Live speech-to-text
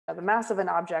The mass of an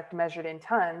object measured in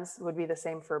tons would be the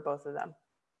same for both of them.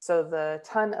 So the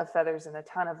ton of feathers and the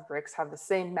ton of bricks have the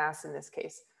same mass in this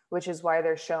case, which is why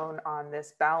they're shown on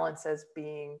this balance as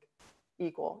being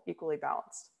equally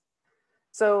balanced.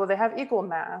 So they have equal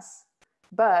mass,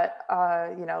 but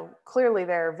clearly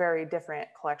they're a very different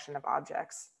collection of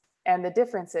objects. And the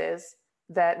difference is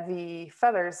that the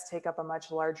feathers take up a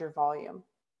much larger volume.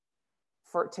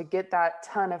 To get that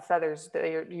ton of feathers,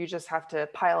 you just have to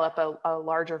pile up a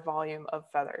larger volume of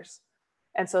feathers.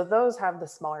 And so those have the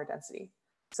smaller density.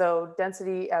 So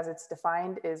density as it's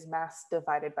defined is mass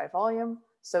divided by volume.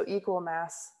 So equal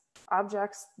mass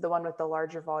objects, the one with the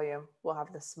larger volume will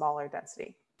have the smaller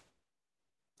density.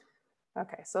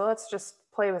 Okay, so let's just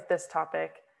play with this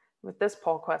topic, with this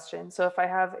poll question. So if I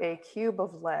have a cube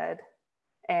of lead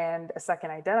and a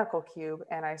second identical cube,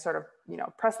 and I sort of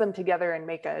press them together and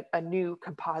make a new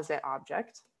composite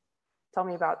object, tell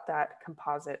me about that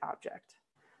composite object.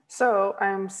 So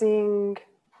I'm seeing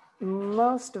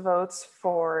most votes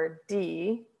for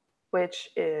D, which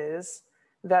is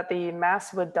that the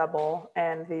mass would double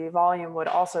and the volume would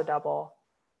also double,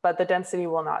 but the density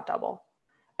will not double.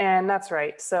 And that's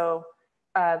right. So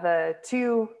the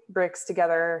two bricks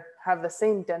together have the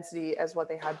same density as what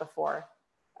they had before.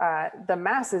 The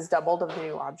mass is doubled of the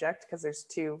new object because there's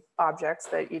two objects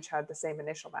that each had the same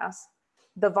initial mass.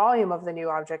 The volume of the new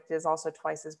object is also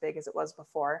twice as big as it was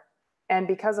before. And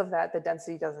because of that, the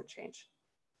density doesn't change.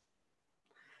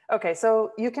 Okay,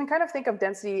 so you can kind of think of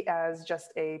density as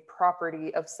just a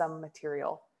property of some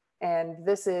material. And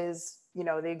this is,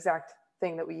 the exact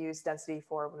thing that we use density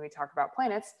for when we talk about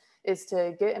planets, is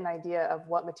to get an idea of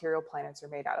what material planets are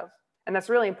made out of. And that's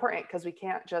really important because we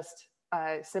can't just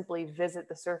simply visit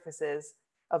the surfaces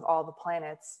of all the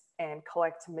planets and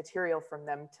collect material from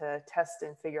them to test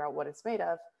and figure out what it's made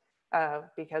of,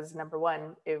 because number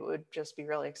one, it would just be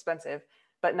really expensive.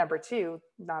 But number two,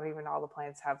 not even all the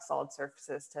planets have solid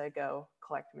surfaces to go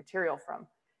collect material from.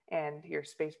 And your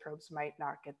space probes might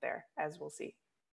not get there, as we'll see.